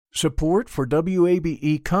Support for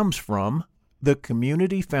WABE comes from the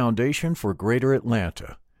Community Foundation for Greater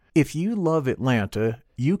Atlanta. If you love Atlanta,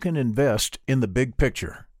 you can invest in the big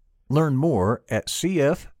picture. Learn more at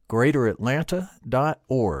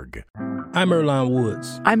cfgreateratlanta.org. I'm Earlonne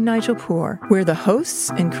Woods. I'm Nigel Poor. We're the hosts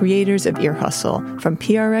and creators of Ear Hustle from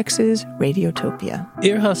PRX's Radiotopia.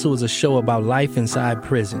 Ear Hustle is a show about life inside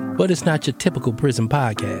prison, but it's not your typical prison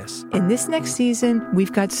podcast. In this next season,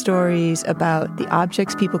 we've got stories about the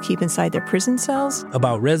objects people keep inside their prison cells,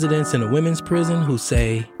 about residents in a women's prison who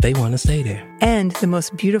say they want to stay there, and the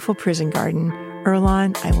most beautiful prison garden.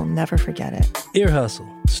 Earlonne, I will never forget it. Ear Hustle.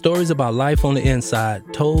 Stories about life on the inside,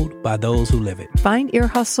 told by those who live it. Find Ear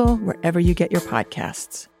Hustle wherever you get your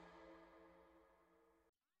podcasts.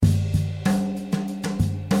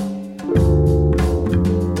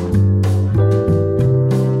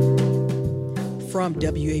 From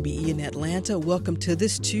WABE in Atlanta, welcome to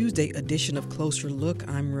this Tuesday edition of Closer Look.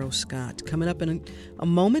 I'm Rose Scott. Coming up in a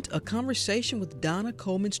moment, a conversation with Donna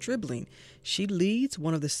Coleman Stribling. She leads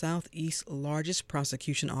one of the Southeast's largest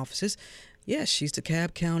prosecution offices. Yes, she's the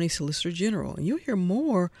Cobb County Solicitor General. And you'll hear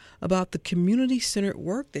more about the community-centered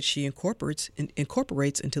work that she incorporates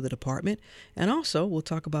into the department. And also, we'll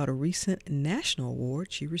talk about a recent national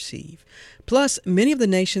award she received. Plus, many of the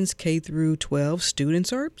nation's K-12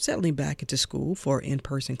 students are settling back into school for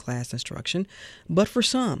in-person class instruction. But for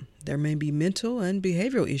some, there may be mental and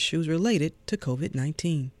behavioral issues related to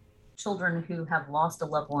COVID-19. Children who have lost a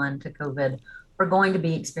loved one to COVID are going to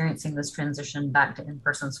be experiencing this transition back to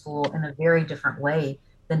in-person school in a very different way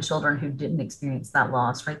than children who didn't experience that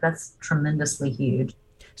loss, right? That's tremendously huge.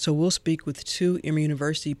 So we'll speak with two Emory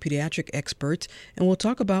University pediatric experts, and we'll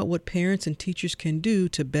talk about what parents and teachers can do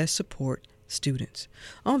to best support students.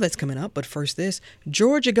 All that's coming up, but first this.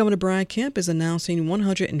 Georgia Governor Brian Kemp is announcing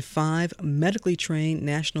 105 medically trained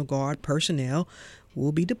National Guard personnel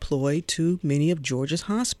will be deployed to many of Georgia's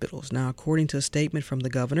hospitals. Now, according to a statement from the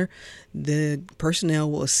governor, the personnel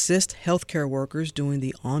will assist healthcare workers during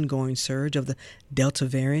the ongoing surge of the Delta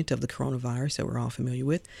variant of the coronavirus that we're all familiar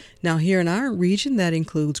with. Now, here in our region, that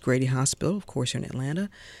includes Grady Hospital, of course, here in Atlanta,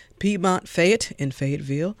 Piedmont Fayette in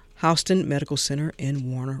Fayetteville, Houston Medical Center, and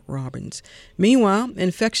Warner Robins. Meanwhile,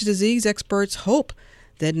 infectious disease experts hope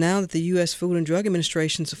that now that the U.S. Food and Drug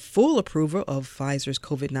Administration's full approval of Pfizer's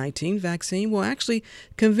COVID-19 vaccine will actually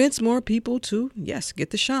convince more people to, yes,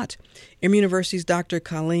 get the shot. Emory University's Dr.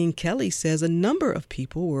 Colleen Kelly says a number of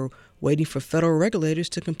people were waiting for federal regulators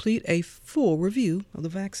to complete a full review of the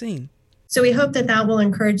vaccine. So we hope that that will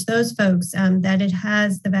encourage those folks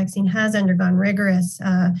that the vaccine has undergone rigorous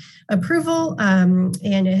approval and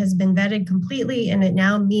it has been vetted completely and it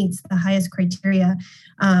now meets the highest criteria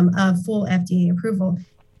of full FDA approval.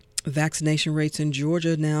 Vaccination rates in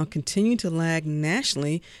Georgia now continue to lag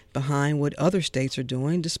nationally behind what other states are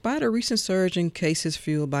doing, despite a recent surge in cases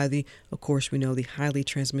fueled by of course, we know the highly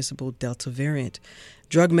transmissible Delta variant.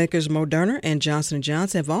 Drug makers Moderna and Johnson &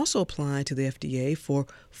 Johnson have also applied to the FDA for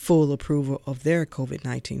full approval of their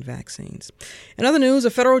COVID-19 vaccines. In other news, a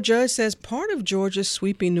federal judge says part of Georgia's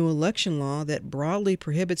sweeping new election law that broadly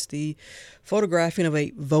prohibits the photographing of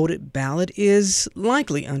a voted ballot is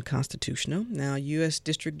likely unconstitutional. Now, U.S.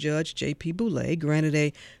 District Judge J.P. Boulay granted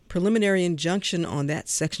a preliminary injunction on that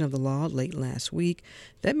section of the law late last week.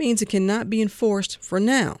 That means it cannot be enforced for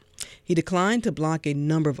now. He declined to block a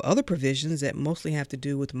number of other provisions that mostly have to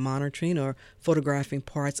do with monitoring or photographing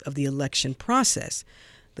parts of the election process.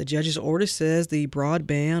 The judge's order says the broad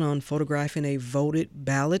ban on photographing a voted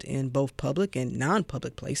ballot in both public and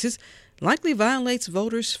non-public places likely violates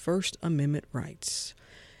voters' First Amendment rights.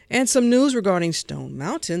 And some news regarding Stone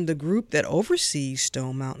Mountain. The group that oversees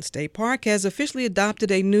Stone Mountain State Park has officially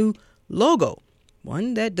adopted a new logo,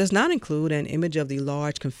 one that does not include an image of the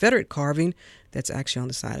large Confederate carving that's actually on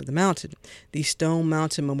the side of the mountain. The Stone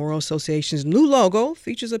Mountain Memorial Association's new logo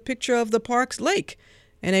features a picture of the park's lake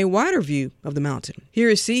and a wider view of the mountain. Here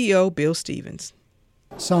is CEO Bill Stevens.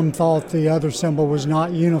 Some thought the other symbol was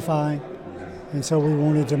not unifying, and so we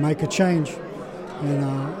wanted to make a change. And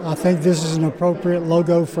I think this is an appropriate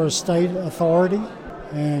logo for a state authority,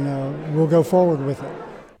 and we'll go forward with it.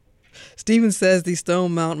 Stevens says the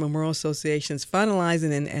Stone Mountain Memorial Association is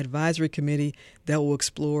finalizing an advisory committee that will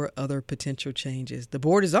explore other potential changes. The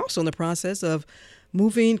board is also in the process of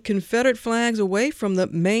moving Confederate flags away from the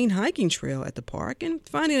main hiking trail at the park and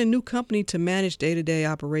finding a new company to manage day-to-day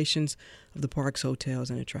operations of the park's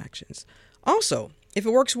hotels and attractions. Also, if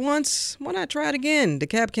it works once, why not try it again?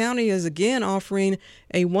 DeKalb County is again offering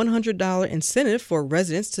a $100 incentive for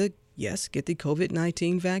residents to Yes, get the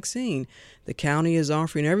COVID-19 vaccine. The county is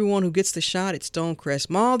offering everyone who gets the shot at Stonecrest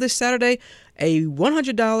Mall this Saturday a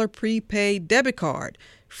 $100 prepaid debit card.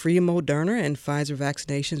 Free Moderna and Pfizer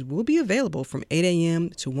vaccinations will be available from 8 a.m.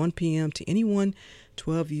 to 1 p.m. to anyone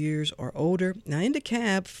 12 years or older. Now, in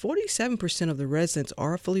DeKalb, 47% of the residents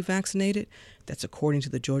are fully vaccinated. That's according to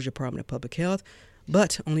the Georgia Department of Public Health.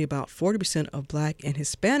 But only about 40% of Black and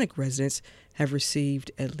Hispanic residents have received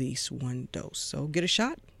at least one dose. So get a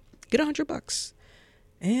shot, get $100.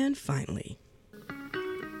 And finally,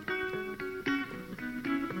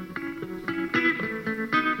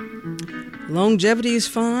 longevity is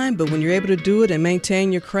fine, but when you're able to do it and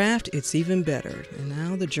maintain your craft, it's even better. And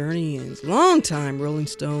now the journey ends. Longtime Rolling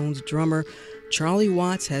Stones drummer Charlie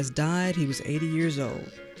Watts has died. He was 80 years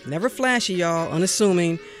old. Never flashy, y'all,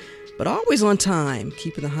 unassuming, but always on time,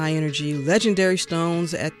 keeping the high energy, legendary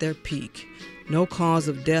Stones at their peak. No cause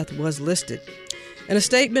of death was listed. In a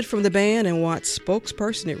statement from the band and Watts'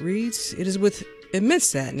 spokesperson, it reads, "It is with immense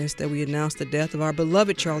sadness that we announce the death of our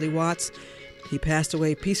beloved Charlie Watts. He passed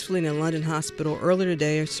away peacefully in a London hospital earlier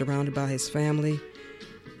today, surrounded by his family.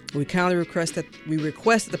 We kindly request that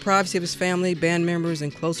the privacy of his family, band members,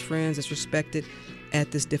 and close friends is respected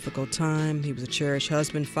at this difficult time. He was a cherished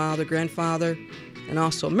husband, father, grandfather, and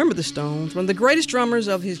also a member of the Stones, one of the greatest drummers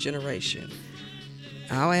of his generation."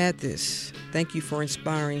 I'll add this. Thank you for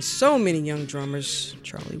inspiring so many young drummers,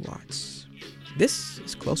 Charlie Watts. This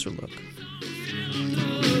is Closer Look.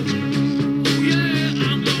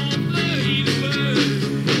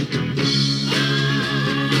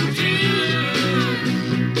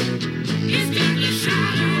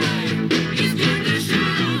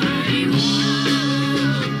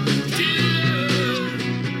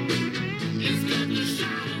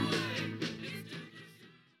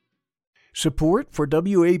 Support for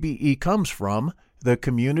WABE comes from the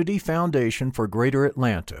Community Foundation for Greater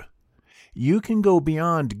Atlanta. You can go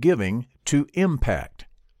beyond giving to impact.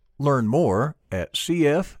 Learn more at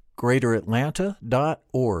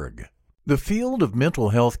cfgreateratlanta.org. The field of mental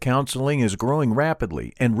health counseling is growing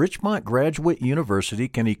rapidly, and Richmont Graduate University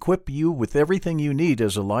can equip you with everything you need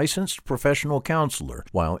as a licensed professional counselor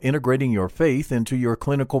while integrating your faith into your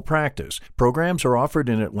clinical practice. Programs are offered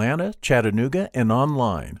in Atlanta, Chattanooga, and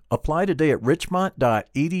online. Apply today at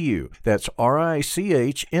richmont.edu. That's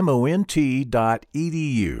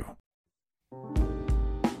RICHMONT.edu.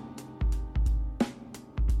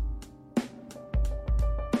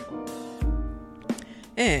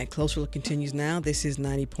 And Closer Look continues now. This is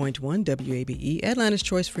 90.1 WABE, Atlanta's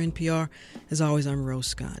Choice for NPR. As always, I'm Rose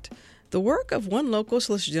Scott. The work of one local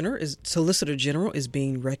Solicitor General is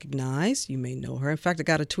being recognized. You may know her. In fact, I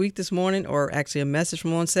got a tweet this morning, or actually a message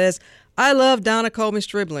from one says, "I love Donna Coleman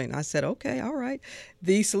Stribling." I said, okay, all right.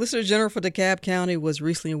 The Solicitor General for DeKalb County was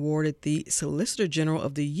recently awarded the Solicitor General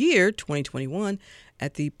of the Year 2021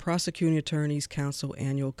 at the Prosecuting Attorneys Council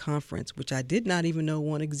Annual Conference, which I did not even know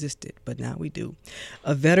one existed, but now we do.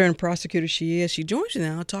 A veteran prosecutor she is. She joins me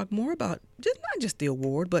now to talk more about not just the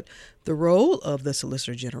award, but the role of the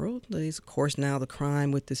Solicitor General. There's, of course, now the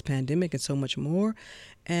crime with this pandemic and so much more.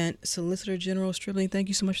 And Solicitor General Stribling, thank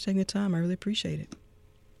you so much for taking the time. I really appreciate it.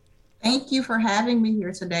 Thank you for having me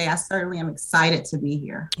here today. I certainly am excited to be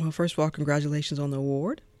here. Well, first of all, congratulations on the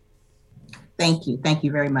award. Thank you. Thank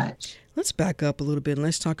you very much. Let's back up a little bit and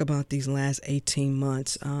let's talk about these last 18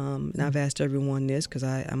 months. And I've asked everyone this because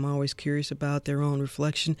I'm always curious about their own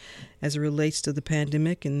reflection as it relates to the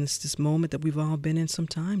pandemic and this moment that we've all been in some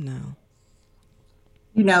time now.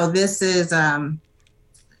 You know, this is, of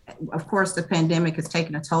course, the pandemic has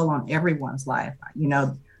taken a toll on everyone's life. You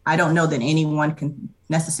know, I don't know that anyone can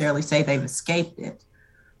necessarily say they've escaped it,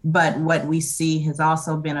 but what we see has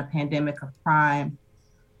also been a pandemic of crime,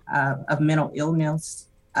 of mental illness,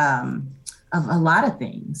 of a lot of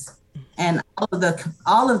things. And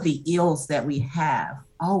all of the ills that we have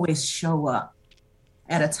always show up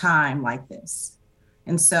at a time like this.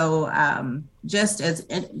 And so just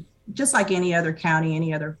like any other county,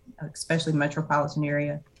 any other, especially metropolitan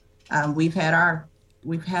area, we've had our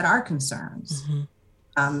concerns.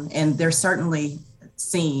 Mm-hmm. And they're certainly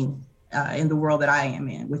seen in the world that I am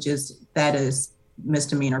in, that is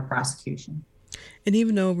misdemeanor prosecution. And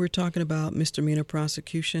even though we're talking about misdemeanor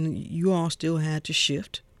prosecution, you all still had to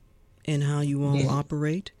shift in how you all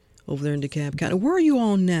operate over there in DeKalb County. Where are you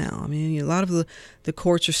all now? I mean, a lot of the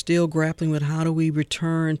courts are still grappling with how do we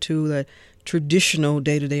return to the traditional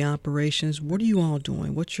day-to-day operations. What are you all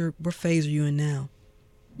doing? What phase are you in now?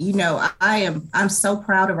 You know, I'm so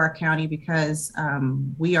proud of our county because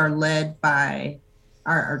we are led by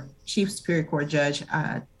our Chief Superior Court Judge,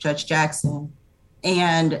 Judge Jackson,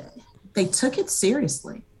 and they took it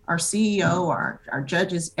seriously. our CEO, our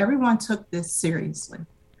judges, everyone took this seriously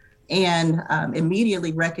and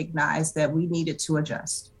immediately recognized that we needed to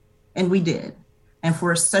adjust. And we did. And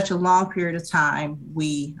for such a long period of time,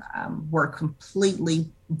 we were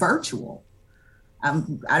completely virtual.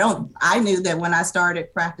 I knew that when I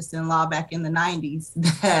started practicing law back in the 90s,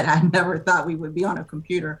 that I never thought we would be on a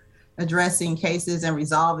computer addressing cases and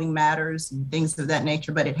resolving matters and things of that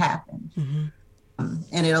nature, but it happened. Mm-hmm.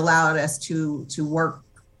 And it allowed us to work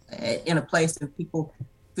in a place that people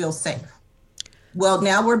feel safe. Well,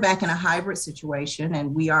 now we're back in a hybrid situation,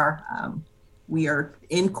 and we are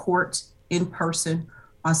in court in person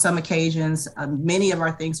on some occasions. Many of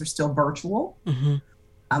our things are still virtual. Mm-hmm.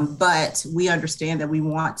 But we understand that we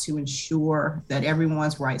want to ensure that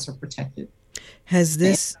everyone's rights are protected. Has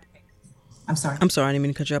this... I'm sorry, I didn't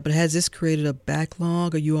mean to cut you off, but has this created a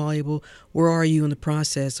backlog? Are you all able... Where are you in the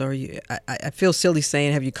process? Are you... I feel silly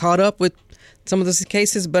saying, have you caught up with some of those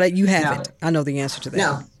cases? But you haven't. No. I know the answer to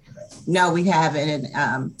that. No, we haven't.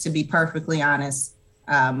 And to be perfectly honest,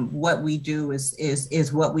 what we do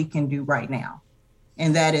is what we can do right now.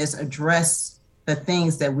 And that is address the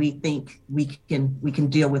things that we think we can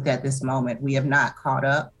deal with at this moment. We have not caught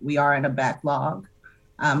up. We are in a backlog.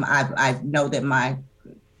 I know that my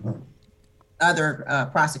other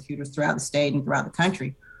prosecutors throughout the state and throughout the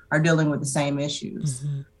country are dealing with the same issues.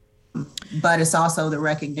 Mm-hmm. But it's also the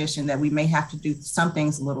recognition that we may have to do some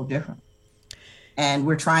things a little different. And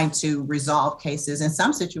we're trying to resolve cases in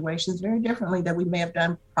some situations very differently than we may have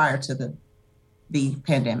done prior to the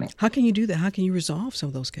pandemic. How can you do that? How can you resolve some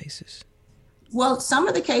of those cases? Well, some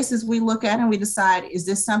of the cases we look at and we decide, is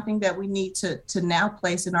this something that we need to now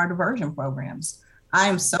place in our diversion programs? I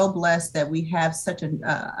am so blessed that we have such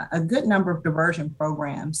a good number of diversion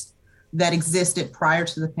programs that existed prior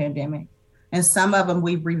to the pandemic. And some of them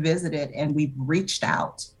we've revisited and we've reached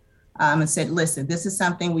out and said, listen, this is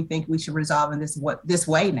something we think we should resolve in this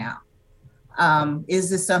way now. Is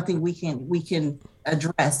this something we can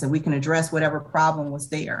address, and we can address whatever problem was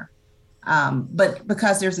there? But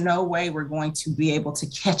because there's no way we're going to be able to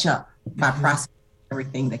catch up by prosecuting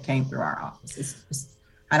everything that came through our office.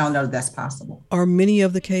 I don't know if that's possible. Are many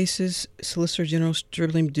of the cases, Solicitor General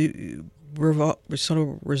Stribling, revolve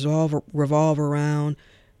around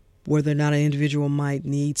whether or not an individual might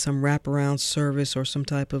need some wraparound service or some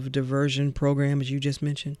type of diversion program, as you just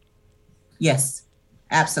mentioned? Yes,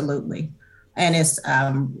 absolutely. And it's,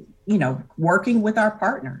 working with our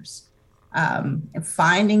partners. And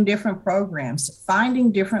finding different programs,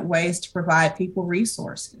 finding different ways to provide people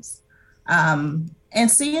resources, and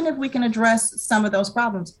seeing if we can address some of those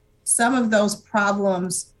problems. Some of those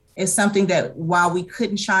problems is something that while we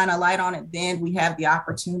couldn't shine a light on it then, we have the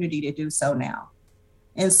opportunity to do so now.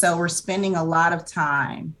 And so we're spending a lot of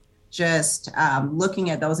time just looking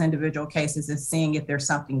at those individual cases and seeing if there's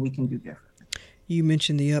something we can do different. You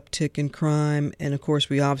mentioned the uptick in crime, and of course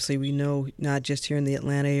we know not just here in the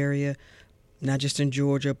Atlanta area, not just in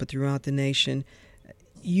Georgia, but throughout the nation.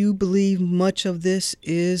 You believe much of this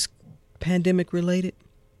is pandemic related?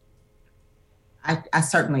 I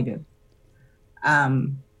certainly do.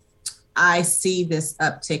 I see this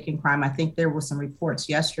uptick in crime. I think there were some reports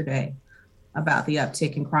yesterday about the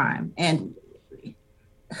uptick in crime, and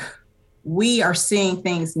we are seeing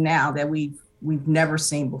things now that we've never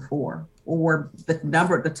seen before, or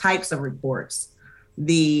the types of reports,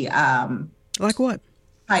 like what?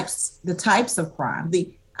 The types of crime.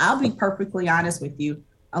 I'll be perfectly honest with you.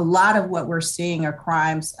 A lot of what we're seeing are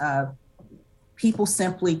crimes of people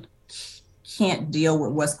simply can't deal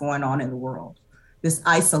with what's going on in the world. This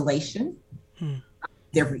isolation.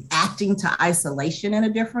 They're reacting to isolation in a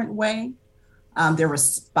different way. They're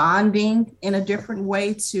responding in a different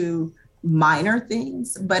way to minor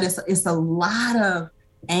things, but it's a lot of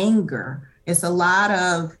anger. It's a lot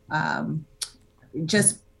of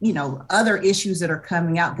other issues that are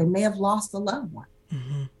coming out. They may have lost a loved one.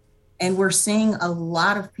 Mm-hmm. And we're seeing a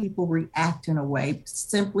lot of people react in a way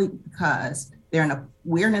simply because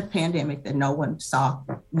we're in a pandemic that no one saw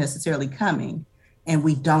necessarily coming. And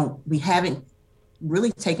we haven't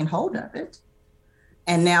really taken hold of it.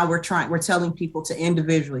 And now we're telling people to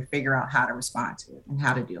individually figure out how to respond to it and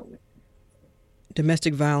how to deal with it.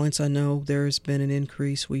 Domestic violence, I know there's been an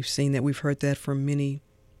increase. We've seen that. We've heard that from many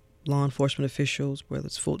law enforcement officials, whether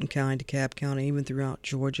it's Fulton County, DeKalb County, even throughout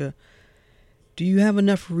Georgia. Do you have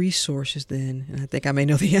enough resources then, and I think I may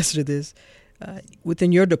know the answer to this,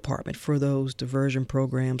 within your department for those diversion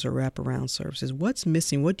programs or wraparound services? What's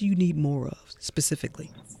missing? What do you need more of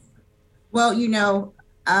specifically? Well,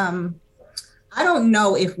 I don't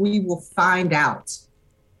know if we will find out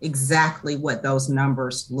exactly what those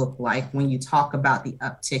numbers look like when you talk about the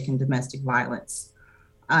uptick in domestic violence.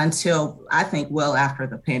 until I think well after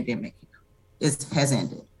the pandemic has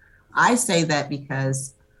ended. I say that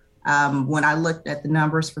because when I looked at the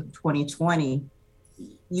numbers for 2020,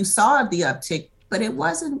 you saw the uptick, but it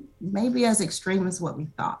wasn't maybe as extreme as what we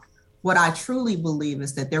thought. What I truly believe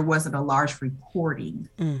is that there wasn't a large reporting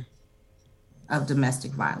of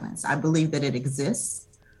domestic violence. I believe that it exists.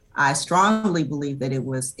 I strongly believe that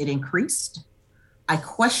it increased. I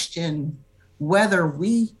question whether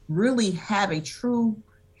we really have a true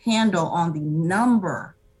handle on the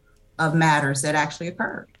number of matters that actually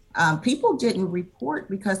occurred. People didn't report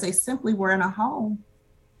because they simply were in a home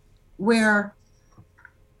where,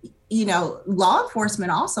 law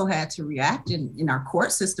enforcement also had to react, and our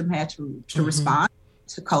court system had to respond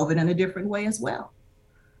to COVID in a different way as well.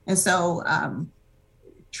 And so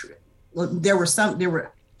there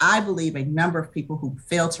were, I believe, a number of people who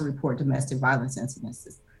failed to report domestic violence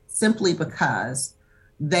incidences simply because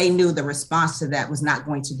they knew the response to that was not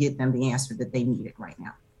going to get them the answer that they needed right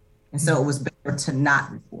now. And so it was better to not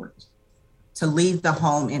report, to leave the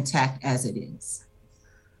home intact as it is,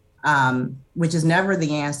 which is never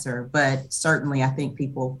the answer, but certainly I think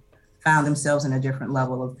people found themselves in a different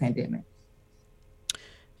level of pandemic.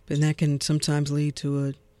 And that can sometimes lead to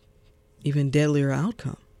a even deadlier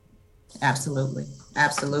outcome. Absolutely.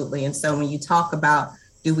 Absolutely. And so when you talk about,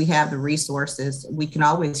 do we have the resources, we can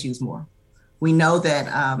always use more. We know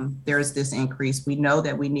that there's this increase. We know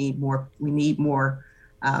that we need more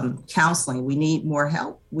counseling. We need more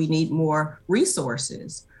help. We need more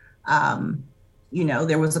resources.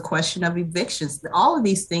 There was a question of evictions. All of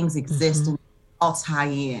these things exist and all tie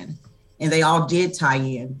in, and they all did tie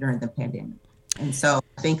in during the pandemic. And so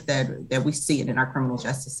I think that we see it in our criminal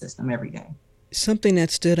justice system every day. Something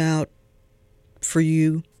that stood out for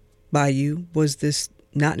you, by you, was this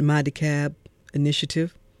Not in My DeKalb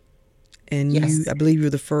initiative. And yes. I believe you were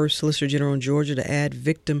the first Solicitor General in Georgia to add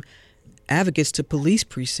victim advocates to police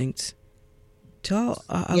precincts. Tell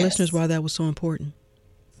our listeners why that was so important.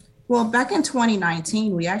 Well, back in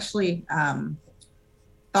 2019, we actually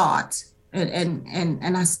thought,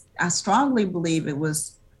 and I strongly believe it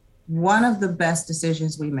was one of the best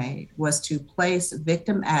decisions we made, was to place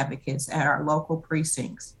victim advocates at our local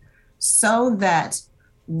precincts so that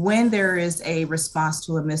when there is a response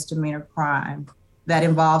to a misdemeanor crime that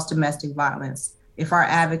involves domestic violence, if our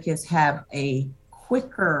advocates have a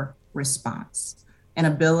quicker response and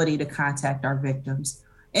ability to contact our victims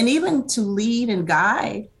and even to lead and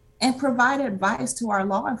guide and provide advice to our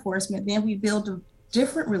law enforcement, then we build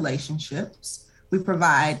different relationships. We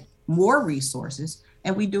provide more resources,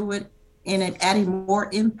 and we do it at a more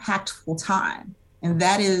impactful time. And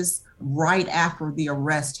that is right after the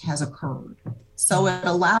arrest has occurred. So it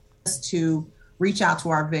allows us to reach out to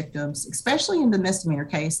our victims, especially in the misdemeanor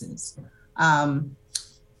cases, at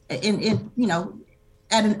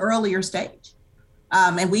an earlier stage.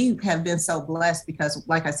 And we have been so blessed because,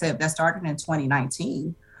 like I said, that started in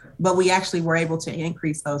 2019, but we actually were able to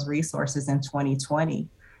increase those resources in 2020.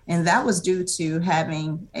 And that was due to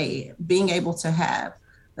being able to have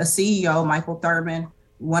a CEO, Michael Thurman,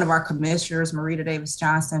 one of our commissioners, Marita Davis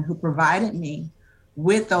Johnson, who provided me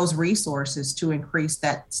with those resources to increase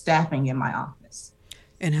that staffing in my office.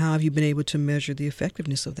 And how have you been able to measure the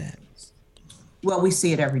effectiveness of that? Well, we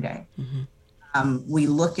see it every day. We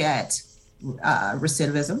look at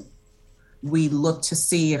recidivism. We look to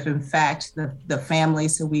see if, in fact, the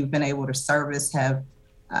families who we've been able to service have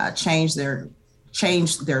changed their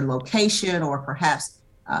location, or perhaps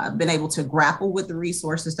been able to grapple with the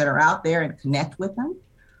resources that are out there and connect with them.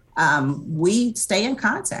 We stay in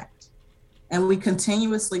contact, and we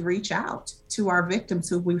continuously reach out to our victims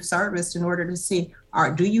who we've serviced in order to see,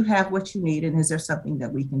 do you have what you need, and is there something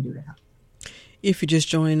that we can do to help? If you're just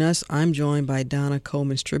joining us, I'm joined by Donna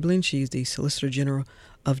Coleman Stribling. She's the Solicitor General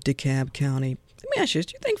of DeKalb County. Let me ask you,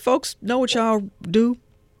 do you think folks know what y'all do?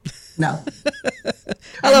 No.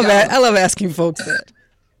 I love asking folks that.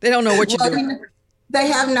 They don't know what you do. They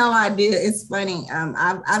have no idea. It's funny.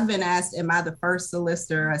 I've been asked, am I the first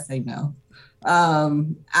solicitor? I say no.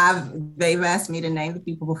 They've asked me to name the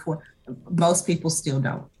people before. Most people still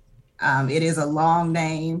don't. It is a long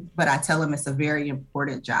name, but I tell them it's a very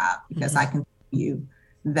important job because I can tell you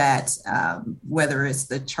that whether it's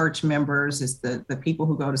the church members, it's the people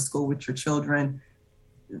who go to school with your children,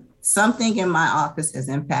 something in my office has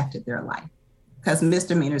impacted their life, because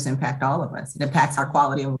misdemeanors impact all of us. It impacts our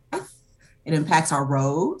quality of life. It impacts our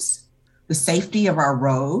roads, the safety of our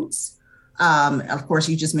roads. Of course,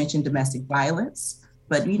 you just mentioned domestic violence,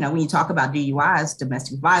 but when you talk about DUIs,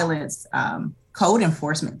 domestic violence, code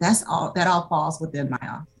enforcement, that all falls within my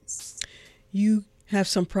office. You have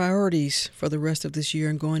some priorities for the rest of this year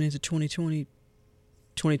and going into 2020.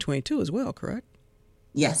 2022 as well, correct?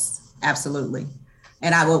 Yes, absolutely.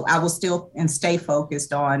 And I will still and stay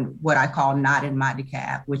focused on what I call Not in My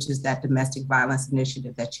DeKalb, which is that domestic violence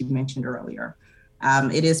initiative that you mentioned earlier.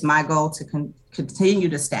 It is my goal to continue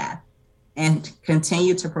to staff and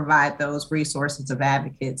continue to provide those resources of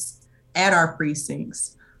advocates at our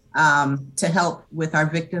precincts to help with our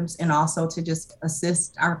victims and also to just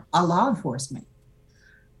assist our law enforcement.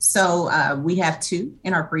 So we have 2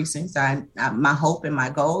 in our precincts. My hope and my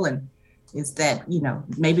goal is that,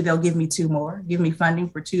 maybe they'll give me 2 more, give me funding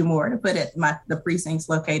for 2 more to put at the precincts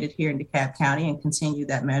located here in DeKalb County and continue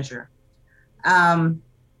that measure. I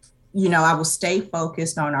will stay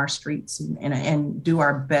focused on our streets and do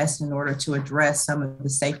our best in order to address some of the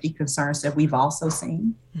safety concerns that we've also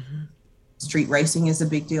seen. Mm-hmm. Street racing is a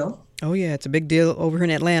big deal. Oh, yeah, it's a big deal over here in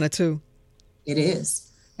Atlanta, too. It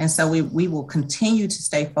is. And so we will continue to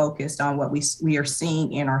stay focused on what we are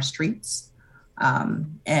seeing in our streets.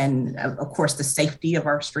 And of course, the safety of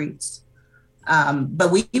our streets. But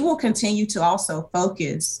we will continue to also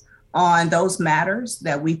focus on those matters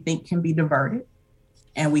that we think can be diverted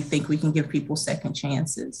and we think we can give people second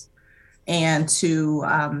chances. And to,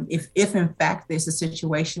 if in fact there's a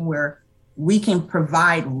situation where we can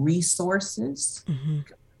provide resources, mm-hmm.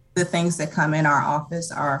 the things that come in our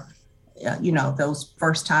office are, those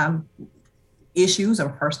first time issues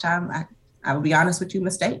or first time, I will be honest with you,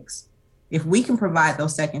 mistakes. If we can provide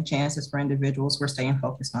those second chances for individuals, we're staying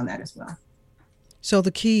focused on that as well. So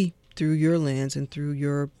the key through your lens and through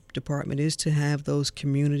your department is to have those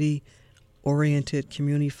community-oriented,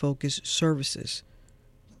 community-focused services.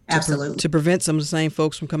 Absolutely. To prevent some of the same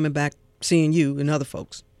folks from coming back, seeing you and other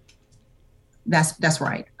folks. That's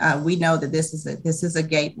right. We know that this is a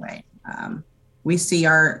gateway. We see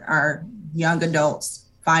our young adults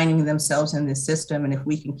finding themselves in this system, and if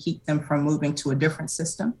we can keep them from moving to a different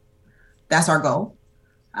system, that's our goal.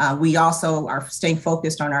 We also are staying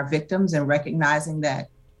focused on our victims and recognizing that,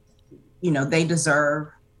 they deserve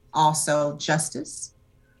also justice.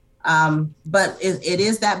 But it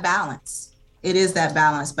is that balance. It is that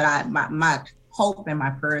balance. But my hope and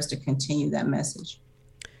my prayer is to continue that message.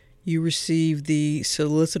 You received the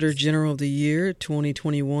Solicitor General of the Year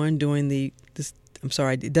 2021 during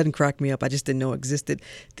it doesn't crack me up. I just didn't know it existed.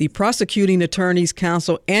 The Prosecuting Attorneys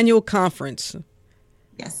Council Annual Conference.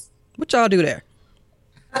 Yes. What y'all do there?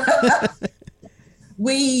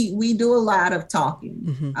 We do a lot of talking.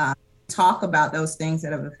 Mm-hmm. Talk about those things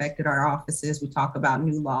that have affected our offices. We talk about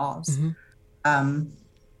new laws. Mm-hmm.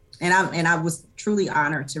 And I was truly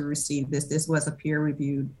honored to receive this. This was a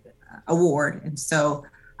peer-reviewed award. And so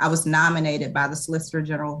I was nominated by the Solicitor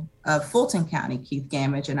General of Fulton County, Keith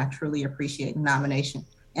Gamage, and I truly appreciate the nomination.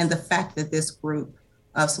 And the fact that this group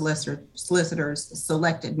of solicitors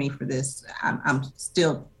selected me for this, I'm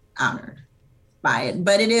still honored by it.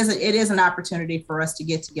 But it is an opportunity for us to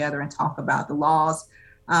get together and talk about the laws,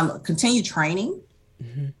 continue training,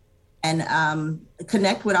 mm-hmm. and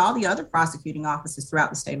connect with all the other prosecuting offices throughout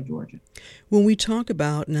the state of Georgia. When we talk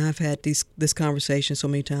about, and I've had this conversation so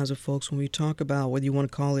many times with folks, when we talk about whether you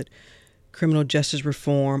want to call it criminal justice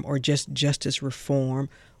reform or just justice reform,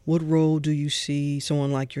 what role do you see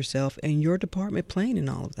someone like yourself and your department playing in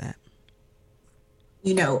all of that?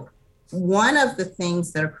 One of the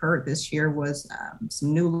things that occurred this year was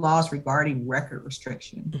some new laws regarding record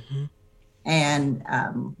restriction. Mm-hmm. And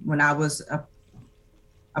when I was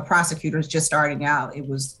a prosecutor just starting out, it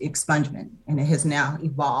was expungement, and it has now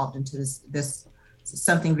evolved into this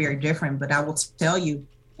something very different. But I will tell you,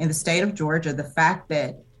 in the state of Georgia, the fact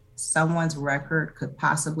that someone's record could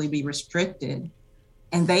possibly be restricted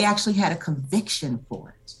and they actually had a conviction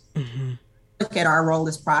for it. Mm-hmm. Look at our role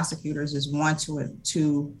as prosecutors is one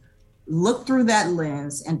to look through that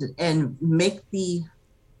lens and make the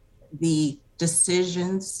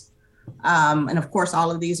decisions. And of course,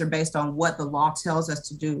 all of these are based on what the law tells us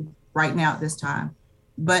to do right now at this time.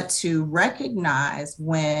 But to recognize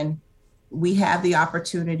when we have the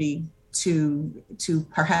opportunity to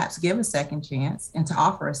perhaps give a second chance and to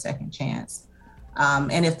offer a second chance.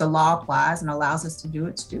 And if the law applies and allows us to do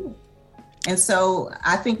it, to do it. And so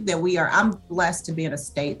I think that I'm blessed to be in a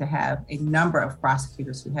state that have a number of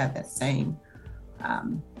prosecutors who have that same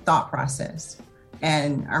thought process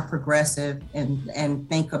and are progressive and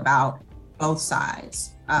think about both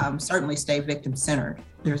sides. Certainly stay victim-centered.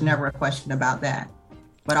 There's never a question about that.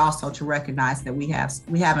 But also to recognize that we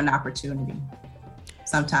have an opportunity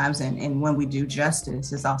sometimes, and when we do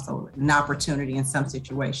justice, it's also an opportunity in some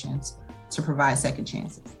situations to provide second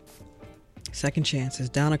chances. Second chances.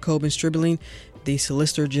 Donna Coben-Stribling, the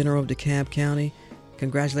Solicitor General of DeKalb County.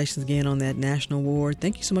 Congratulations again on that national award.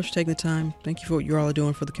 Thank you so much for taking the time. Thank you for what you all are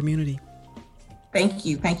doing for the community. Thank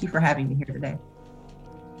you. Thank you for having me here today.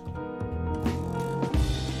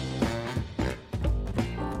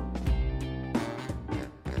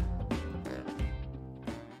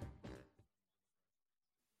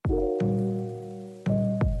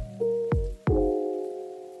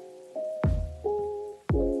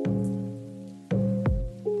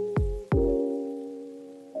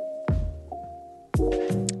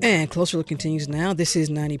 And Closer Look continues now. This is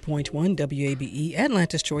 90.1 WABE,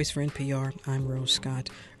 Atlanta's Choice for NPR. I'm Rose Scott.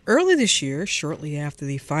 Early this year, shortly after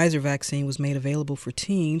the Pfizer vaccine was made available for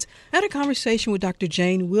teens, I had a conversation with Dr.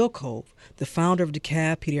 Jane Wilcove, the founder of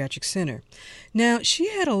DeKalb Pediatric Center. Now, she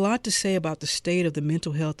had a lot to say about the state of the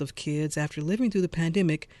mental health of kids after living through the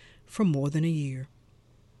pandemic for more than a year.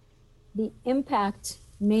 The impact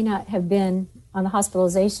may not have been on the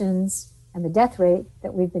hospitalizations and the death rate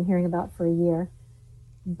that we've been hearing about for a year,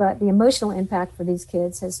 but the emotional impact for these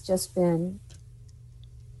kids has just been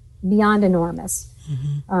beyond enormous.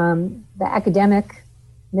 Mm-hmm. The academic,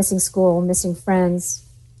 missing school, missing friends,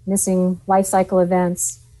 missing life cycle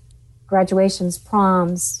events, graduations,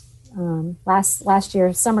 proms, last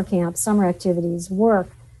year, summer camp, summer activities,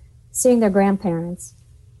 work, seeing their grandparents.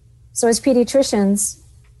 So as pediatricians,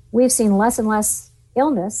 we've seen less and less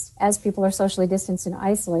illness as people are socially distanced and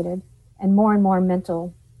isolated, and more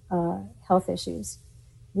mental health issues.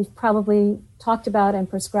 We've probably talked about and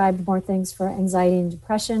prescribed more things for anxiety and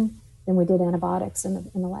depression than we did antibiotics in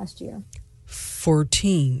the last year. For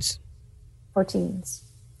teens? For teens.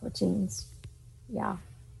 Yeah.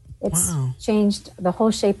 It's changed the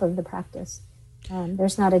whole shape of the practice.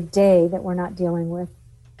 There's not a day that we're not dealing with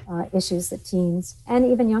issues that teens and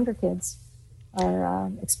even younger kids are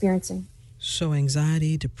experiencing. So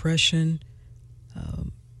anxiety, depression,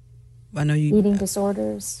 I know you... Eating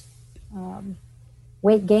disorders,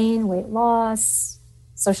 weight gain, weight loss,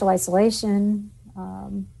 social isolation,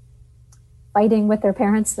 fighting with their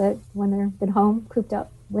parents that when they're been home, cooped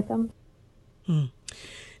up with them.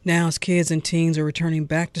 Now, as kids and teens are returning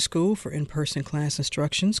back to school for in-person class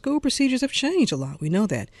instruction, school procedures have changed a lot. We know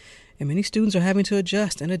that. And many students are having to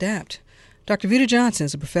adjust and adapt. Dr. Vita Johnson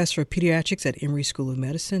is a professor of pediatrics at Emory School of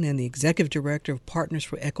Medicine and the executive director of Partners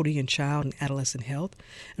for Equity in Child and Adolescent Health.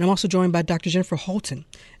 And I'm also joined by Dr. Jennifer Holton,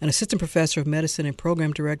 an assistant professor of medicine and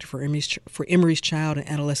program director for Emory's Child and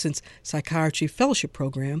Adolescent Psychiatry Fellowship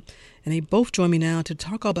Program. And they both join me now to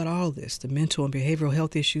talk about all this, the mental and behavioral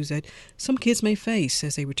health issues that some kids may face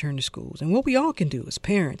as they return to schools, and what we all can do as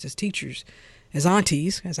parents, as teachers, as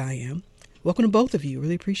aunties, as I am. Welcome to both of you.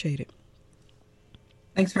 Really appreciate it.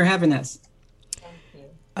 Thanks for having us.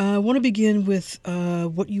 I want to begin with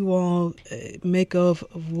what you all make of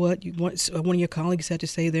what one of your colleagues had to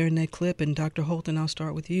say there in that clip. And Dr. Holton, I'll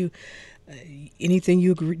start with you. Anything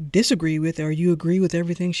you disagree with, or you agree with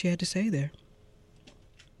everything she had to say there?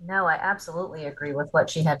 No, I absolutely agree with what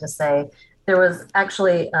she had to say. There was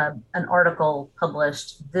actually an article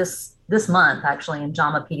published this month, actually, in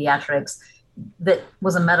JAMA Pediatrics, that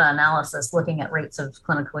was a meta-analysis looking at rates of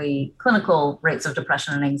clinical rates of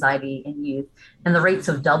depression and anxiety in youth, and the rates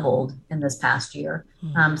have doubled in this past year.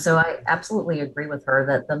 So I absolutely agree with her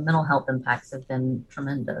that the mental health impacts have been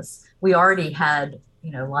tremendous. We already had,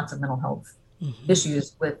 lots of mental health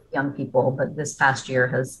issues with young people, but this past year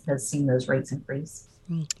has seen those rates increase.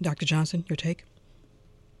 Dr. Johnson, your take?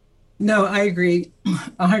 No, I agree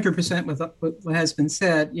 100% with what has been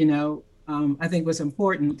said. I think what's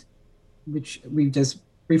important, which we just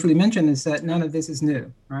briefly mentioned, is that none of this is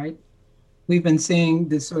new, right? We've been seeing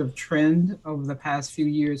this sort of trend over the past few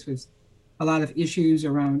years with a lot of issues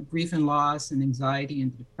around grief and loss and anxiety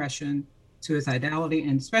and depression, suicidality,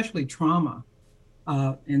 and especially trauma,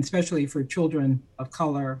 and especially for children of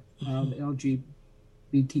color, the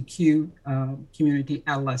LGBTQ community,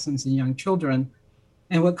 adolescents, and young children.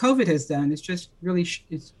 And what COVID has done is just really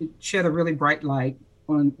it shed a really bright light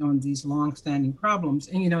on these long-standing problems,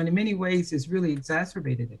 and in many ways it's really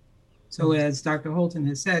exacerbated it. So as Dr. Holton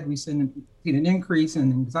has said, we've seen an increase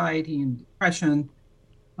in anxiety and depression,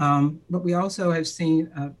 but we also have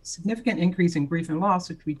seen a significant increase in grief and loss,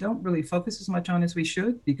 which we don't really focus as much on as we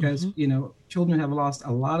should, because children have lost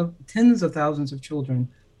tens of thousands of children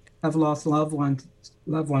have lost loved ones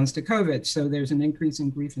to COVID. So there's an increase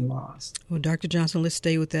in grief and loss. Well, Dr. Johnson, let's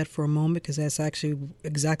stay with that for a moment, because that's actually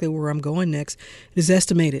exactly where I'm going next. It is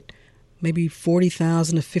estimated maybe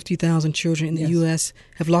 40,000 to 50,000 children in the U.S.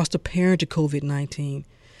 have lost a parent to COVID-19.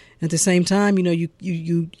 At the same time,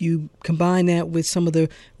 you combine that with some of the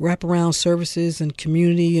wraparound services and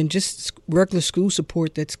community and just regular school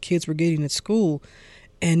support that kids were getting at school.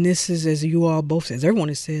 And this is, as you all both said, as everyone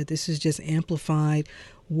has said, this is just amplified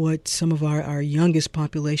what some of our youngest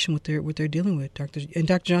population, what they're dealing with. Dr.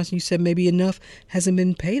 Johnson, you said maybe enough hasn't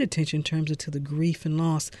been paid attention in terms of to the grief and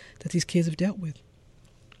loss that these kids have dealt with.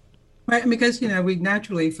 Right, because, we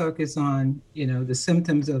naturally focus on, the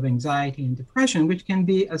symptoms of anxiety and depression, which can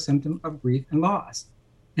be a symptom of grief and loss,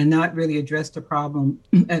 and not really address the problem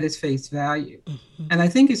at its face value. Mm-hmm. And I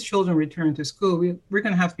think as children return to school, we're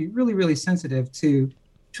going to have to be really, really sensitive to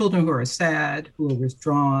children who are sad, who are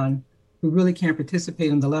withdrawn, who really can't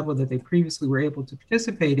participate on the level that they previously were able to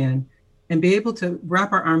participate in, and be able to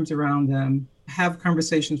wrap our arms around them, have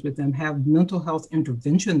conversations with them, have mental health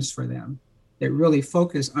interventions for them that really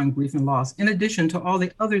focus on grief and loss, in addition to all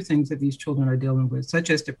the other things that these children are dealing with,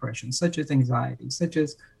 such as depression, such as anxiety, such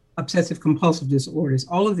as obsessive compulsive disorders,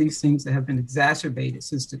 all of these things that have been exacerbated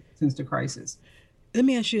since the crisis. Let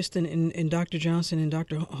me ask you this, and Dr. Johnson and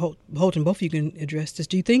Dr. Holton, both of you can address this.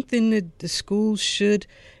 Do you think then that the schools should,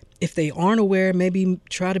 if they aren't aware, maybe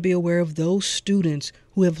try to be aware of those students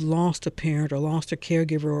who have lost a parent or lost a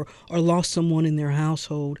caregiver or lost someone in their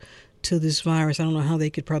household to this virus? I don't know how they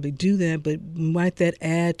could probably do that, but might that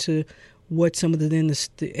add to what some of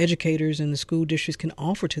the educators and the school districts can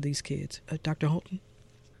offer to these kids? Dr. Holton?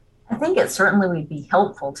 I think it certainly would be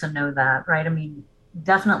helpful to know that, right? I mean,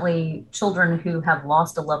 definitely children who have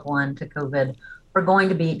lost a loved one to COVID are going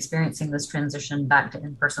to be experiencing this transition back to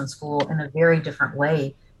in-person school in a very different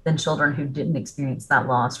way than children who didn't experience that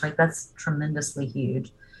loss, right? That's tremendously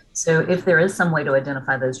huge. So if there is some way to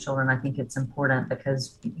identify those children, I think it's important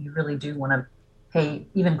because you really do want to pay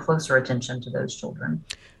even closer attention to those children.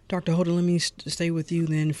 Dr. Holden, let me stay with you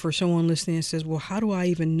then. For someone listening that says, well, how do I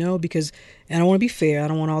even know? Because, and I don't want to be fair, I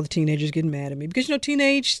don't want all the teenagers getting mad at me because,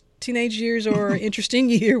 teenage years are an interesting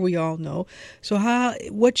year, we all know. So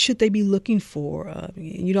what should they be looking for?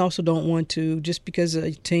 You also don't want to, just because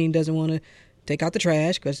a teen doesn't want to take out the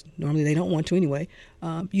trash, because normally they don't want to anyway,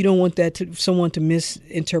 you don't want someone to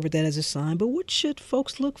misinterpret that as a sign. But what should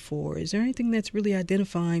folks look for? Is there anything that's really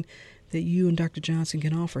identifying that you and Dr. Johnson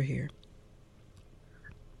can offer here?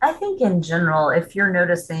 I think in general, if you're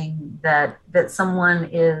noticing that someone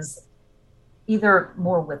is either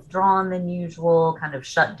more withdrawn than usual, kind of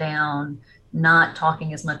shut down, not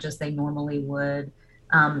talking as much as they normally would,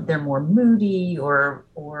 they're more moody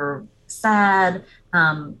or sad,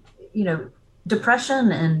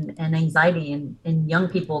 depression and anxiety in young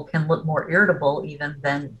people can look more irritable even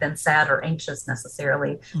than sad or anxious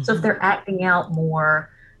necessarily. Mm-hmm. So if they're acting out more,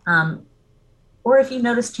 or if you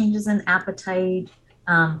notice changes in appetite,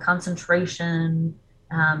 concentration,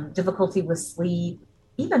 difficulty with sleep,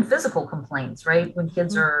 even physical complaints, right? When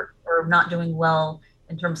kids are not doing well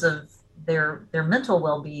in terms of their mental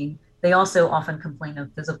well-being, they also often complain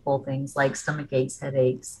of physical things like stomach aches,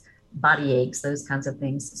 headaches, body aches, those kinds of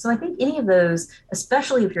things. So I think any of those,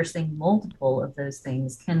 especially if you're seeing multiple of those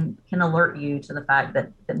things, can alert you to the fact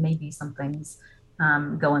that maybe something's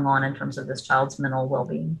going on in terms of this child's mental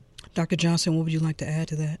well-being. Dr. Johnson, what would you like to add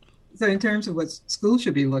to that? So in terms of what schools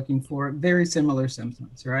should be looking for, very similar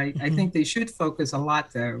symptoms, right? Mm-hmm. I think they should focus a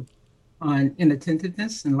lot, though, on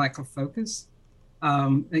inattentiveness and lack of focus.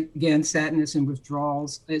 Again, sadness and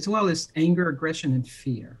withdrawals, as well as anger, aggression, and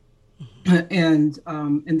fear.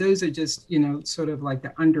 Mm-hmm. And those are just, sort of like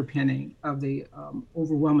the underpinning of the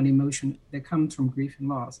overwhelming emotion that comes from grief and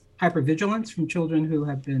loss. Hypervigilance from children who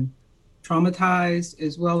have been traumatized,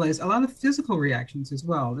 as well as a lot of physical reactions as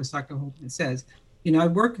well, as Dr. Holton says. I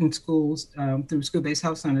work in schools through school-based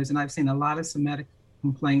health centers, and I've seen a lot of somatic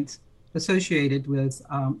complaints associated with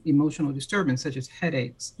emotional disturbance, such as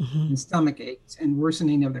headaches mm-hmm. and stomach aches and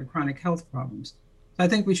worsening of their chronic health problems. So I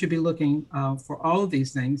think we should be looking for all of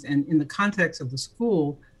these things. And in the context of the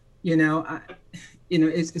school, it's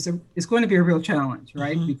going to be a real challenge,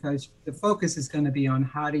 right? Mm-hmm. Because the focus is going to be on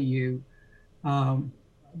how do you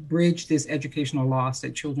bridge this educational loss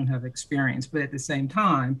that children have experienced. But at the same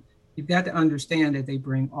time, you've got to understand that they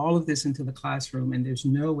bring all of this into the classroom, and there's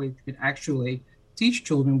no way to actually teach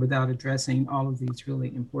children without addressing all of these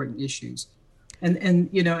really important issues. And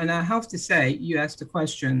I have to say, you asked a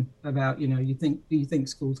question about, do you think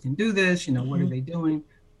schools can do this? Mm-hmm. What are they doing?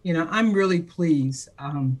 I'm really pleased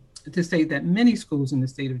to state that many schools in the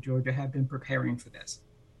state of Georgia have been preparing for this.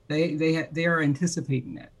 They are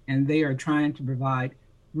anticipating it, and they are trying to provide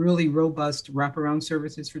really robust wraparound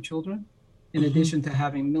services for children, in mm-hmm. addition to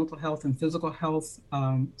having mental health and physical health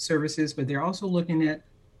services, but they're also looking at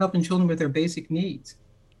helping children with their basic needs,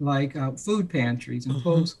 like food pantries and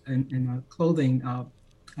clothes and clothing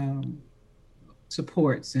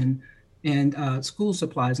supports and school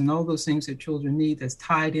supplies and all those things that children need that's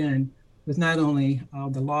tied in with not only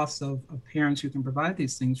the loss of parents who can provide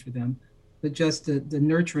these things for them, but just the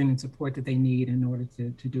nurturing and support that they need in order to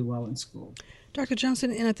do well in school. Dr.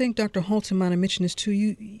 Johnson, and I think Dr. Holton might have mentioned this too,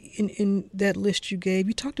 you in that list you gave,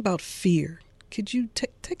 you talked about fear. Could you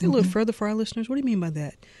take that a little further for our listeners? What do you mean by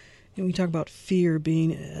that? And we talk about fear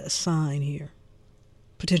being a sign here,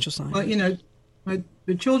 potential sign. Well,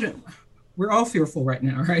 the children, we're all fearful right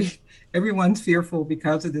now, right? Everyone's fearful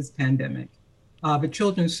because of this pandemic. But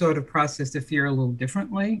children sort of process the fear a little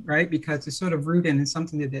differently, right? Because it's sort of rooted in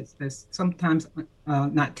something that's sometimes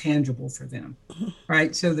not tangible for them,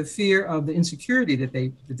 right? So the fear of the insecurity that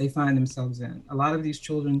they find themselves in. A lot of these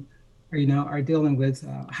children are dealing with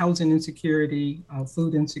housing insecurity,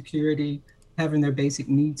 food insecurity, having their basic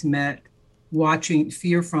needs met,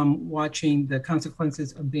 fear from watching the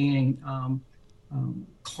consequences of being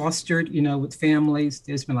clustered, with families.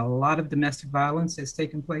 There's been a lot of domestic violence that's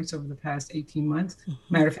taken place over the past 18 months.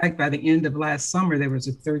 Matter of fact, by the end of last summer, there was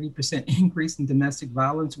a 30% increase in domestic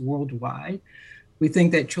violence worldwide. We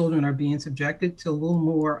think that children are being subjected to a little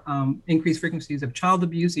more increased frequencies of child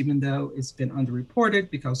abuse, even though it's been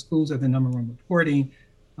underreported because schools are the number one reporting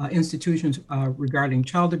institutions regarding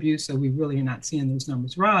child abuse. So we really are not seeing those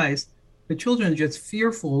numbers rise. But children are just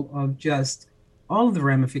fearful of just all of the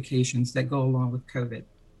ramifications that go along with COVID.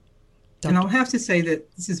 And I'll have to say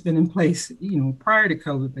that this has been in place, prior to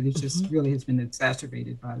COVID, but it just really has been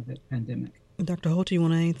exacerbated by the pandemic. Dr. Holt, do you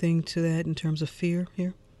want to add anything to that in terms of fear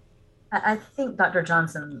here? I think Dr.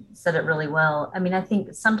 Johnson said it really well. I mean, I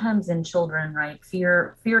think sometimes in children, right,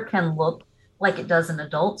 fear can look like it does in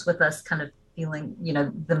adults with us kind of feeling,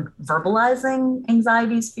 them verbalizing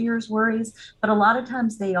anxieties, fears, worries, but a lot of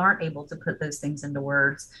times they aren't able to put those things into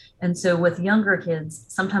words. And so with younger kids,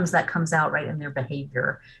 sometimes that comes out right in their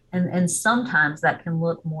behavior. And sometimes that can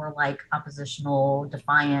look more like oppositional,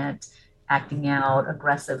 defiant, acting out,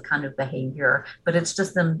 aggressive kind of behavior, but it's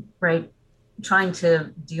just them, right, trying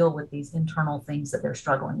to deal with these internal things that they're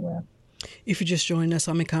struggling with. If you're just joining us,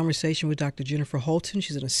 I'm in conversation with Dr. Jennifer Holton.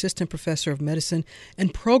 She's an assistant professor of medicine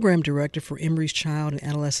and program director for Emory's Child and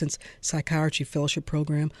Adolescent Psychiatry Fellowship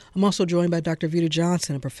Program. I'm also joined by Dr. Vita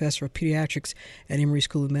Johnson, a professor of pediatrics at Emory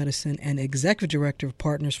School of Medicine and executive director of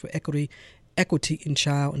Partners for Equity in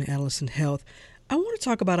Child and Adolescent Health. I want to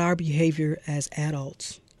talk about our behavior as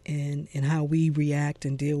adults and how we react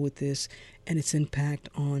and deal with this and its impact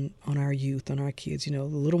on our youth, on our kids. The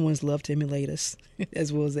little ones love to emulate us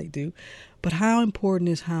as well as they do. But how important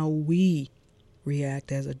is how we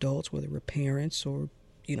react as adults, whether we're parents or,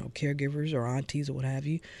 caregivers or aunties or what have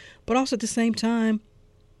you. But also at the same time,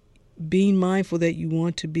 being mindful that you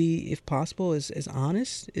want to be, if possible, as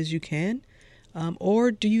honest as you can.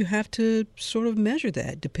 Or do you have to sort of measure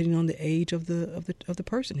that depending on the age of the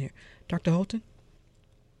person here? Dr. Holton?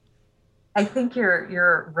 I think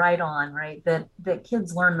you're right on, right? That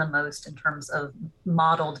kids learn the most in terms of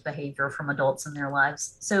modeled behavior from adults in their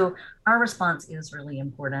lives. So our response is really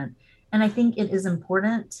important. And I think it is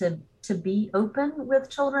important to be open with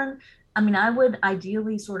children. I mean, I would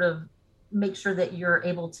ideally sort of make sure that you're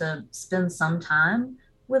able to spend some time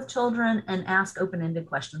with children and ask open-ended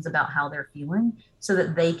questions about how they're feeling so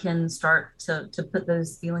that they can start to put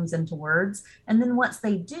those feelings into words. And then once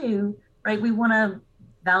they do, right, we want to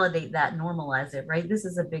validate that, normalize it, right? This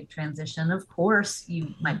is a big transition. Of course,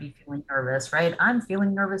 you might be feeling nervous, right? I'm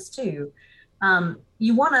feeling nervous too.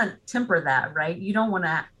 You want to temper that, right? You don't want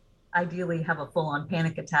to ideally have a full-on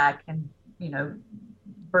panic attack and,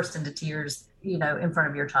 burst into tears, in front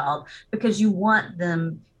of your child, because you want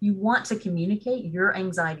to communicate your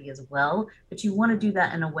anxiety as well, but you want to do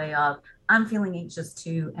that in a way of, I'm feeling anxious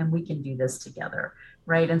too, and we can do this together.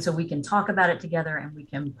 Right. And so we can talk about it together and we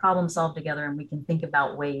can problem solve together and we can think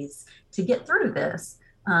about ways to get through this.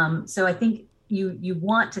 So I think you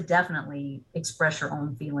want to definitely express your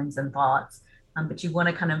own feelings and thoughts, but you want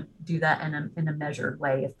to kind of do that in a measured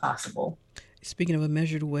way if possible. Speaking of a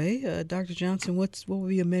measured way, Dr. Johnson, what would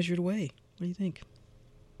be a measured way? What do you think?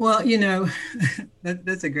 Well,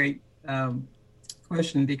 that's a great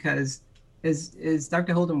question because as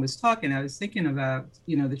Dr. Holden was talking, I was thinking about,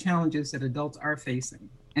 the challenges that adults are facing,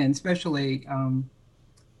 and especially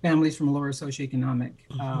families from lower socioeconomic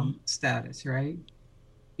status, right?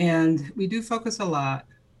 And we do focus a lot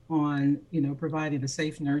on, providing a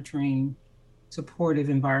safe, nurturing, supportive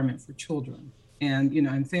environment for children. And,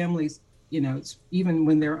 and families, it's, even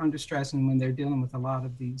when they're under stress and when they're dealing with a lot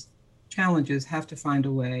of these challenges, have to find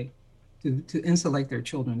a way to insulate their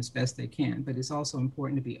children as best they can. But it's also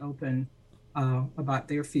important to be open about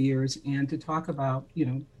their fears and to talk about,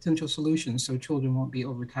 potential solutions so children won't be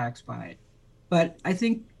overtaxed by it. But I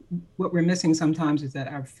think what we're missing sometimes is that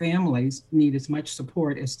our families need as much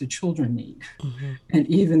support as the children need. Mm-hmm. And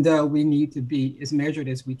even though we need to be as measured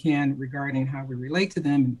as we can regarding how we relate to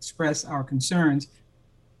them and express our concerns,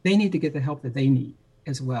 they need to get the help that they need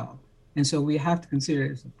as well. And so we have to consider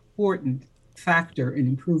it as an important factor in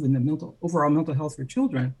improving the overall mental health for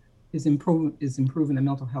children is improving the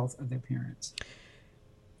mental health of their parents.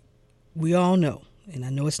 We all know, and I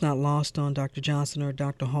know it's not lost on Dr. Johnson or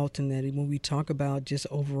Dr. Halton, that when we talk about just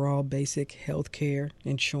overall basic health care,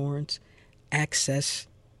 insurance, access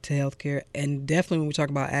to health care, and definitely when we talk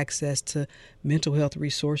about access to mental health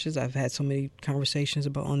resources, I've had so many conversations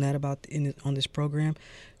on this program.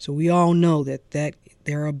 So we all know that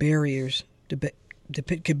there are barriers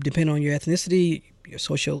could depend on your ethnicity, your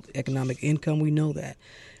socioeconomic income. We know that.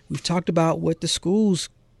 We've talked about what the schools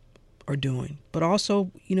are doing, but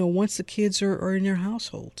also, once the kids are in their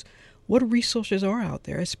households, what resources are out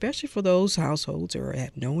there, especially for those households that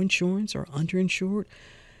have no insurance or underinsured.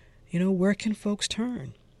 Where can folks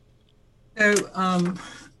turn? So,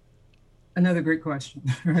 another great question,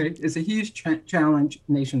 right? It's a huge challenge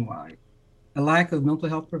nationwide. The lack of mental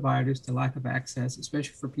health providers, the lack of access,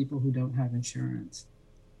 especially for people who don't have insurance.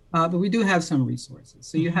 But we do have some resources.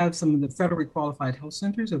 So you have some of the federally qualified health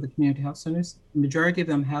centers or the community health centers. The majority of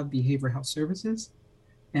them have behavioral health services,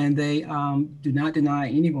 and they do not deny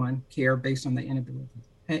anyone care based on their inability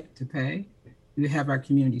to pay. We have our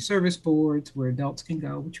community service boards where adults can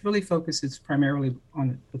go, which really focuses primarily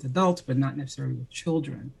with adults, but not necessarily with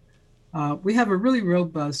children. We have a really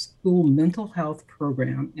robust school mental health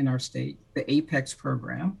program in our state, the APEX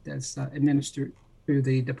program, that's administered through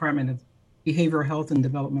the Department of Behavioral Health and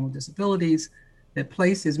Developmental Disabilities, that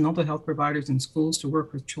places mental health providers in schools to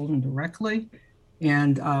work with children directly.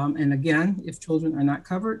 And again, if children are not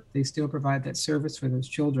covered, they still provide that service for those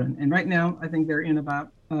children. And right now, I think they're in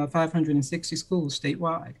about 560 schools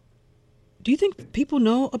statewide. Do you think people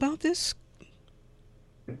know about this?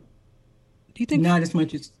 Do you think not as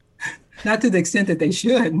much as, not to the extent that they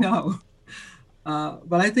should, no.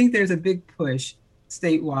 But I think there's a big push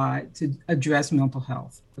statewide to address mental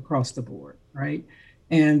health across the board, right?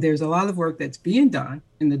 And there's a lot of work that's being done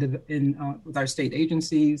with our state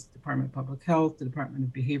agencies, Department of Public Health, the Department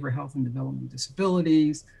of Behavioral Health and Developmental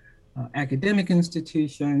Disabilities, academic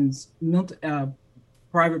institutions,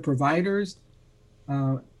 private providers,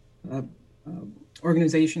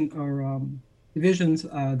 organization or divisions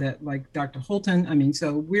that like Dr. Halton. I mean,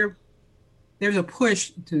 so there's a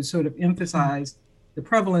push to sort of emphasize the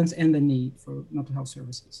prevalence and the need for mental health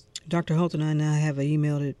services. Dr. Halton, I now have an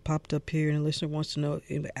email that popped up here, and a listener wants to know.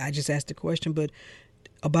 I just asked the question, but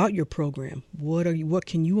about your program, what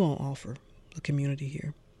can you all offer the community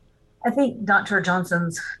here? I think Dr.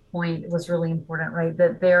 Johnson's point was really important, right?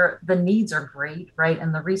 That the needs are great, right?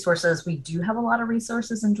 And the resources, we do have a lot of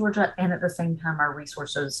resources in Georgia, and at the same time, our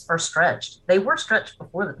resources are stretched. They were stretched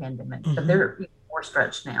before the pandemic, but they're even more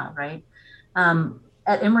stretched now, right?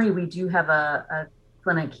 At Emory, we do have a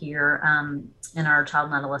clinic here in our child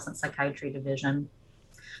and adolescent psychiatry division.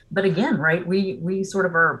 But again, right, we sort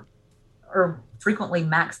of are frequently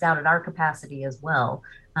maxed out at our capacity as well.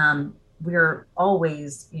 We're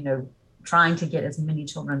always, trying to get as many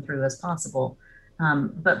children through as possible.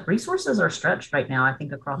 But resources are stretched right now, I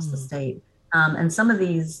think, across the state. And some of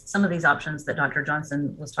these options that Dr.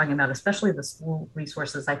 Johnson was talking about, especially the school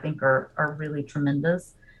resources, I think are really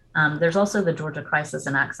tremendous. There's also the Georgia Crisis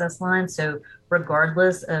and Access Line. So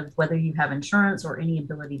regardless of whether you have insurance or any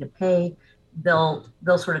ability to pay, they'll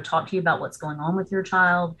sort of talk to you about what's going on with your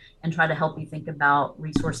child and try to help you think about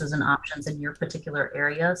resources and options in your particular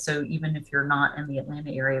area. So even if you're not in the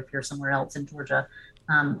Atlanta area, if you're somewhere else in Georgia,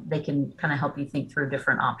 they can kind of help you think through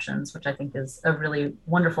different options, which I think is a really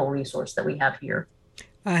wonderful resource that we have here.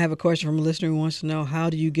 I have a question from a listener who wants to know, how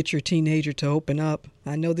do you get your teenager to open up?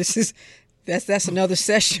 I know that's another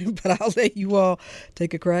session, but I'll let you all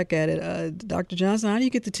take a crack at it. Dr. Johnson, how do you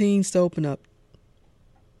get the teens to open up?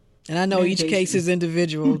 And I know each case is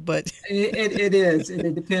individual, but it is. And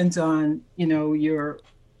it depends on, your,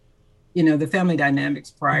 the family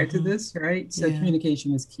dynamics prior to this, right? So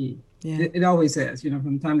communication is key. Yeah. It always is,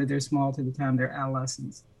 from the time that they're small to the time they're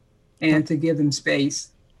adolescents, and to give them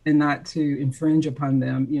space and not to infringe upon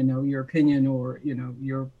them, your opinion or,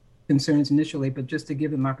 your concerns initially, but just to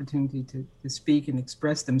give them opportunity to speak and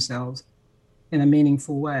express themselves in a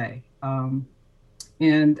meaningful way.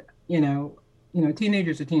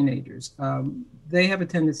 Teenagers are teenagers. They have a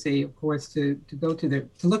tendency, of course, to look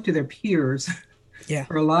to their peers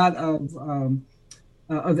for a lot of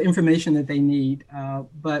the information that they need.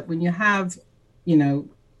 But when you have,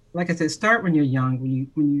 like I said, start when you're young.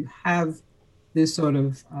 When you have this sort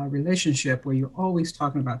of relationship where you're always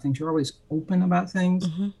talking about things, you're always open about things,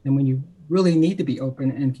 and when you really need to be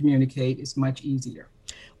open and communicate, it's much easier.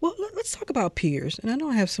 Well, let's talk about peers. And I know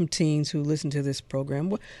I have some teens who listen to this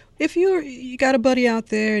program. If you got a buddy out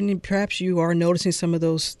there and perhaps you are noticing some of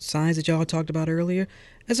those signs that y'all talked about earlier,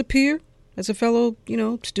 as a peer, as a fellow,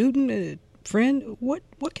 student, friend,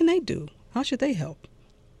 what can they do? How should they help?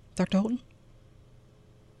 Dr. Holton?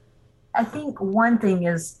 I think one thing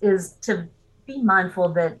is to be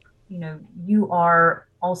mindful that, you are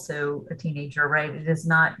also a teenager, right? It is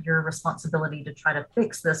not your responsibility to try to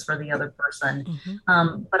fix this for the other person.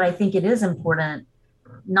 But I think it is important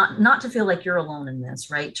not to feel like you're alone in this,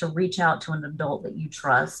 right? To reach out to an adult that you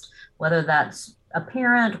trust, whether that's a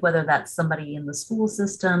parent, whether that's somebody in the school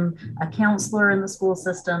system, a counselor in the school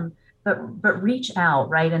system, but reach out,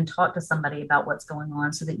 right? And talk to somebody about what's going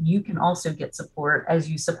on so that you can also get support as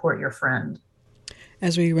you support your friend.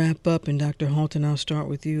 As we wrap up, and Dr. Holton, I'll start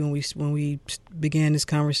with you. And when we began this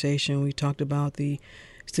conversation, we talked about the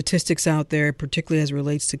statistics out there, particularly as it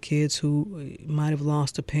relates to kids who might have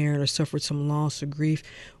lost a parent or suffered some loss or grief.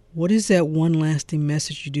 What is that one lasting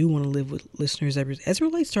message you do want to leave with listeners as it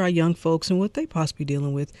relates to our young folks and what they possibly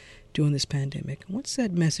dealing with during this pandemic? What's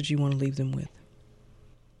that message you want to leave them with?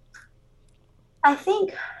 I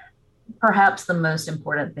think perhaps the most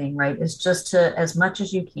important thing, right, is just to, as much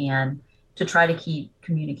as you can, to try to keep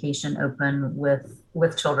communication open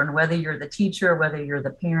with children, whether you're the teacher, whether you're the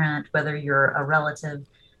parent, whether you're a relative,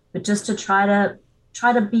 but just to try to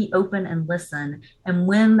be open and listen. And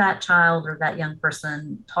when that child or that young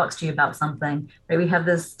person talks to you about something, right, we have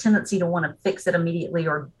this tendency to want to fix it immediately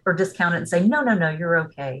or discount it and say, no, you're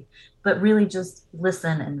okay. But really just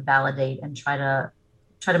listen and validate and try to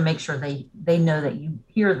make sure they know that you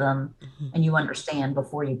hear them and you understand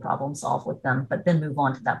before you problem solve with them, but then move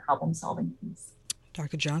on to that problem solving piece.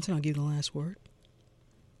 Dr. Johnson, I'll give you the last word.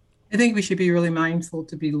 I think we should be really mindful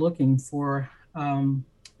to be looking for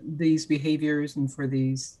these behaviors and for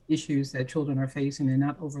these issues that children are facing and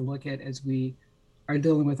not overlook it as we are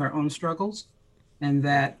dealing with our own struggles. And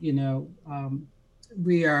that,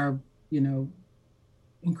 we are,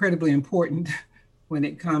 incredibly important when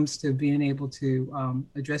it comes to being able to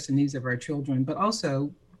address the needs of our children, but also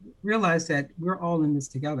realize that we're all in this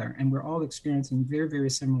together and we're all experiencing very, very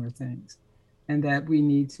similar things, and that we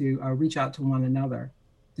need to reach out to one another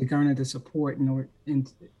to garner the support in order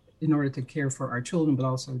to care for our children, but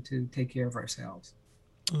also to take care of ourselves.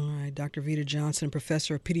 All right, Dr. Vita Johnson,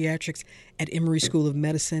 professor of pediatrics at Emory School of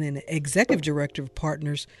Medicine and executive director of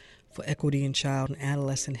Partners for Equity in Child and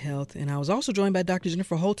Adolescent Health. And I was also joined by Dr.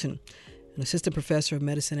 Jennifer Holton, an assistant professor of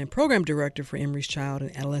medicine and program director for Emory's Child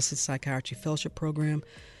and Adolescent Psychiatry Fellowship Program.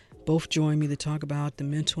 Both joined me to talk about the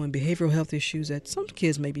mental and behavioral health issues that some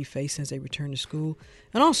kids may be facing as they return to school,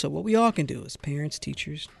 and also what we all can do as parents,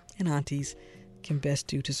 teachers, and aunties can best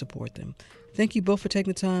do to support them. Thank you both for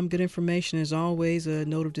taking the time. Good information. As always, a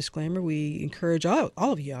note of disclaimer, we encourage all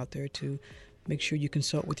of you out there to make sure you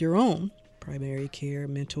consult with your own primary care,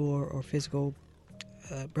 mentor, or physical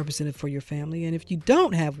representative for your family. And if you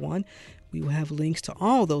don't have one, we will have links to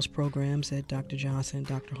all those programs that Dr. Johnson and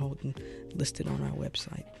Dr. Holton listed on our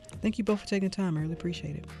website. Thank you both for taking the time. I really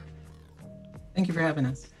appreciate it. Thank you for having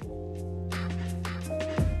us.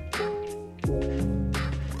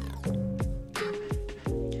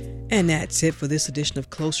 And that's it for this edition of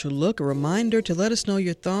Closer Look. A reminder to let us know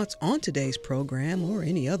your thoughts on today's program or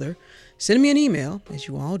any other. Send me an email, as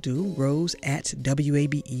you all do,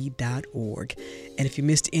 rose@wabe.org. And if you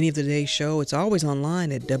missed any of today's show, it's always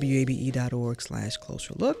online at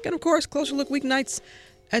wabe.org/closerlook. And of course, Closer Look weeknights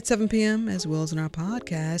at 7 p.m. as well as in our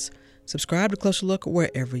podcast. Subscribe to Closer Look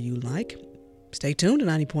wherever you like. Stay tuned to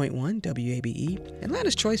 90.1 WABE,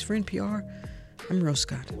 Atlanta's Choice for NPR. I'm Rose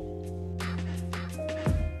Scott.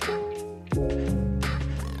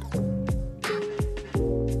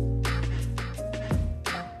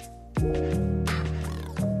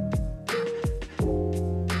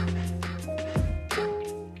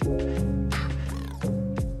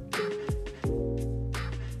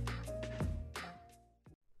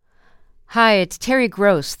 Hi, it's Terry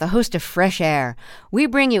Gross, the host of Fresh Air. We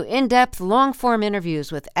bring you in-depth, long-form interviews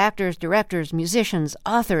with actors, directors, musicians,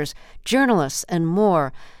 authors, journalists, and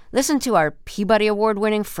more. Listen to our Peabody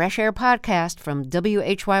Award-winning Fresh Air podcast from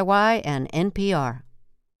WHYY and NPR.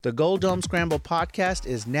 The Gold Dome Scramble podcast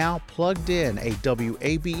is now plugged in, a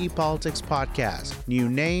WABE Politics podcast. New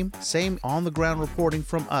name, same on-the-ground reporting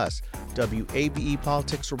from us, WABE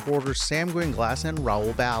Politics reporters Sam Gringlass and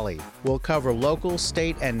Raul Bally. We'll cover local,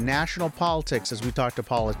 state, and national politics as we talk to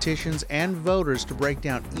politicians and voters to break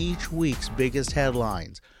down each week's biggest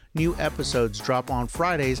headlines. New episodes drop on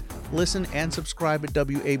Fridays. Listen and subscribe at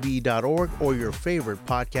WABE.org or your favorite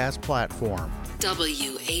podcast platform.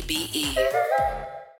 WABE.